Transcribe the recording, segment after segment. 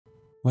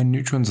When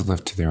neutrons are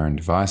left to their own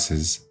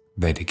devices,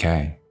 they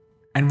decay,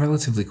 and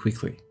relatively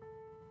quickly.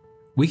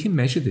 We can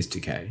measure this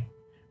decay,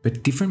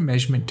 but different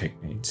measurement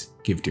techniques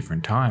give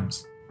different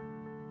times.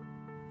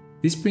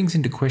 This brings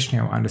into question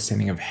our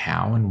understanding of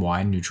how and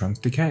why neutrons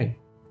decay.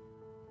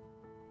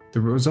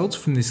 The results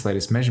from this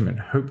latest measurement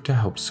hope to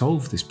help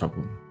solve this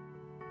problem.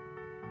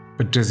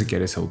 But does it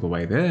get us all the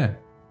way there?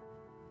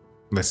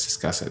 Let's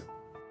discuss it.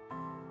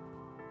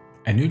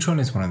 A neutron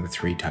is one of the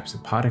three types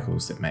of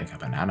particles that make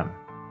up an atom.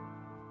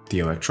 The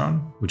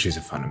electron, which is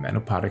a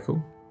fundamental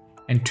particle,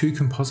 and two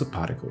composite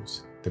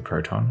particles, the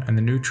proton and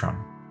the neutron,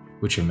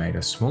 which are made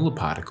of smaller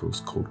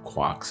particles called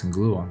quarks and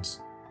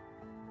gluons.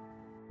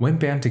 When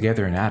bound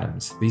together in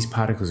atoms, these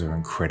particles are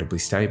incredibly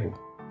stable,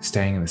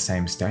 staying in the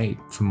same state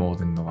for more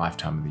than the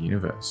lifetime of the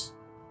universe.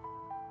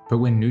 But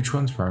when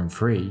neutrons roam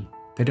free,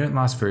 they don't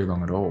last very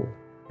long at all,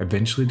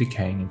 eventually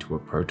decaying into a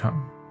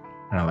proton,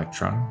 an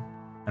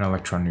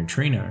electron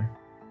neutrino,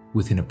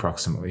 within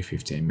approximately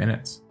 15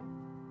 minutes.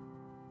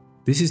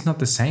 This is not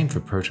the same for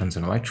protons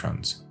and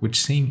electrons,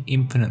 which seem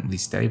infinitely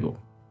stable.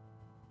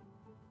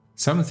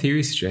 Some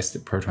theories suggest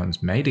that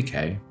protons may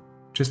decay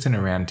just in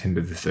around 10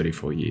 to the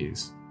 34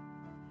 years,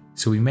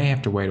 so we may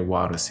have to wait a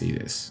while to see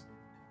this.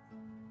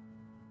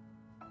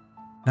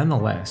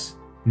 Nonetheless,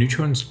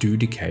 neutrons do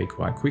decay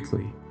quite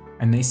quickly,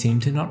 and they seem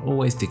to not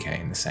always decay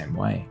in the same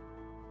way.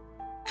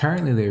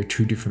 Currently, there are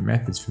two different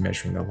methods for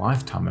measuring the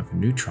lifetime of a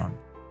neutron,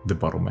 the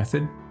bottle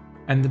method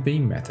and the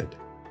beam method.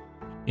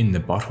 In the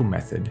bottle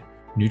method,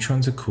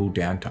 neutrons are cooled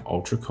down to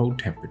ultra-cold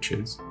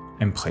temperatures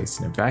and placed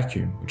in a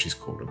vacuum, which is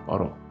called a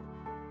bottle.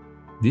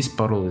 This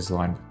bottle is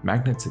lined with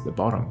magnets at the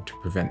bottom to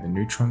prevent the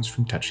neutrons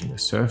from touching the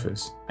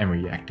surface and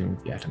reacting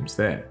with the atoms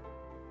there.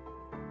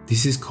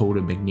 This is called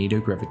a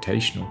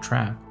magnetogravitational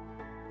trap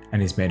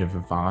and is made of a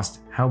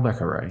vast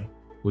Halbach array,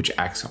 which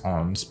acts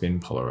on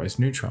spin-polarized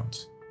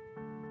neutrons.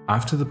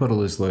 After the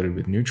bottle is loaded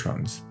with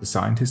neutrons, the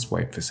scientists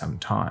wait for some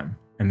time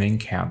and then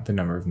count the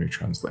number of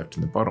neutrons left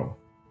in the bottle.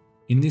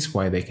 In this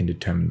way, they can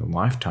determine the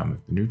lifetime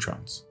of the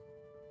neutrons.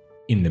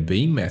 In the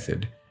beam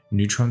method,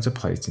 neutrons are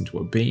placed into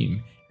a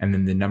beam, and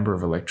then the number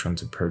of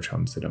electrons and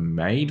protons that are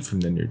made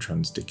from the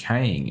neutrons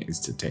decaying is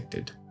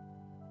detected.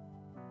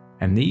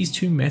 And these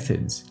two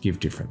methods give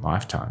different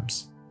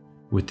lifetimes,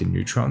 with the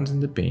neutrons in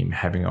the beam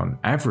having on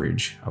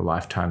average a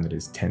lifetime that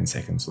is 10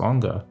 seconds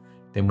longer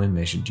than when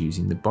measured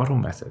using the bottle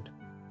method.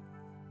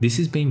 This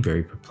has been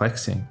very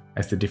perplexing,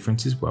 as the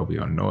difference is well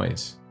beyond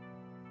noise.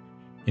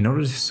 In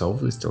order to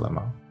solve this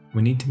dilemma,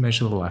 we need to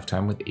measure the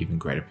lifetime with even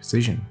greater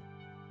precision.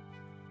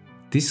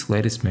 This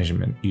latest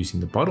measurement using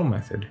the bottle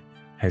method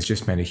has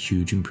just made a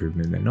huge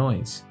improvement in the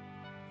noise,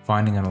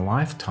 finding a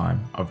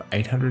lifetime of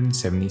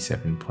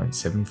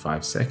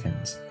 877.75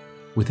 seconds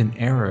with an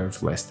error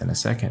of less than a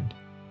second.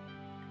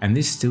 And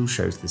this still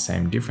shows the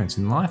same difference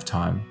in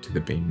lifetime to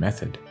the beam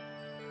method.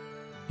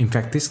 In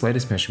fact, this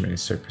latest measurement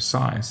is so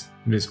precise,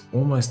 it is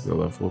almost the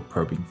level of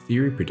probing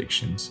theory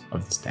predictions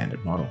of the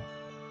standard model.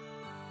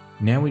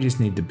 Now we just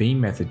need the beam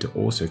method to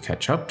also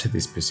catch up to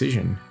this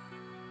precision,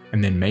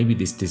 and then maybe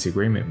this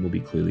disagreement will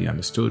be clearly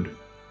understood,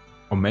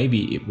 or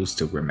maybe it will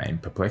still remain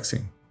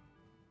perplexing.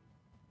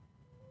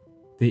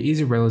 There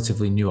is a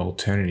relatively new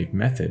alternative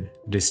method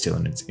that is still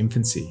in its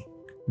infancy,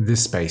 the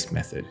space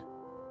method.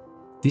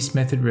 This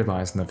method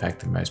relies on the fact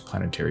that most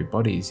planetary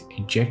bodies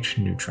eject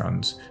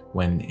neutrons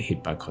when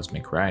hit by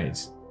cosmic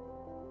rays.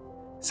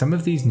 Some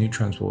of these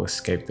neutrons will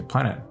escape the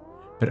planet,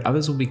 but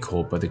others will be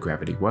caught by the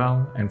gravity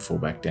well and fall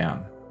back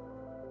down.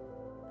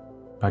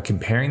 By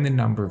comparing the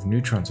number of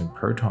neutrons and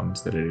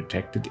protons that are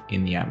detected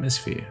in the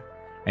atmosphere,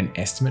 an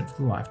estimate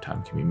for the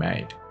lifetime can be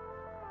made.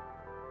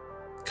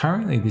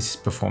 Currently, this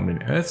is performed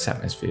in Earth's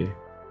atmosphere,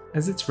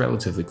 as it's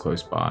relatively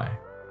close by.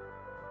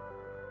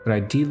 But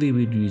ideally,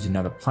 we'd use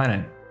another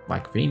planet,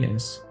 like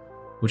Venus,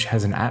 which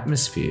has an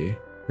atmosphere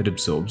that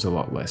absorbs a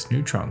lot less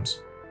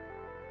neutrons.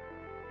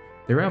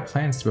 There are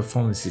plans to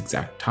perform this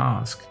exact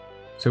task,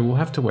 so we'll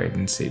have to wait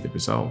and see the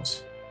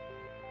results.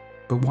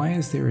 But why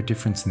is there a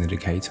difference in the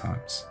decay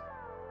times?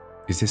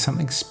 Is there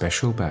something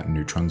special about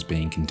neutrons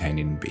being contained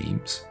in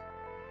beams?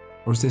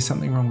 Or is there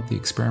something wrong with the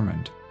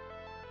experiment?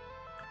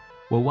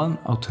 Well, one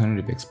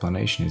alternative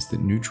explanation is that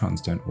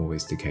neutrons don't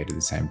always decay to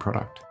the same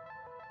product.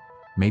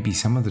 Maybe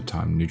some of the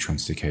time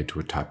neutrons decay to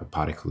a type of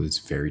particle that is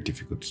very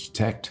difficult to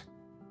detect,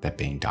 that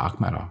being dark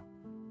matter.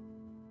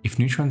 If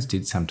neutrons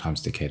did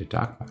sometimes decay to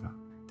dark matter,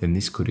 then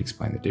this could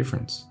explain the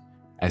difference,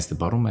 as the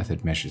bottle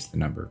method measures the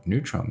number of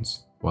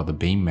neutrons, while the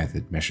beam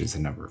method measures the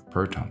number of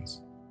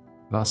protons.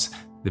 Thus,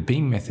 the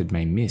beam method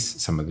may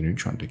miss some of the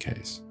neutron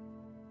decays.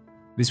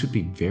 This would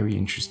be very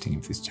interesting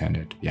if this turned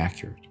out to be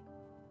accurate.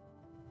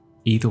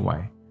 Either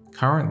way,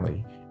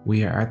 currently,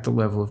 we are at the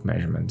level of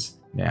measurements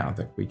now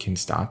that we can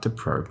start to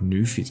probe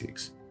new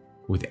physics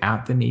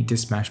without the need to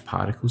smash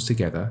particles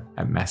together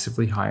at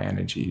massively high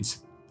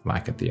energies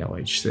like at the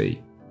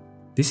LHC.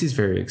 This is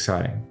very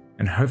exciting,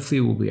 and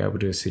hopefully we'll be able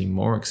to see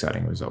more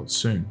exciting results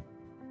soon.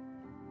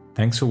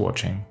 Thanks for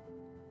watching.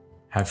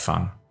 Have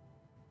fun.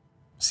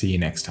 See you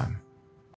next time.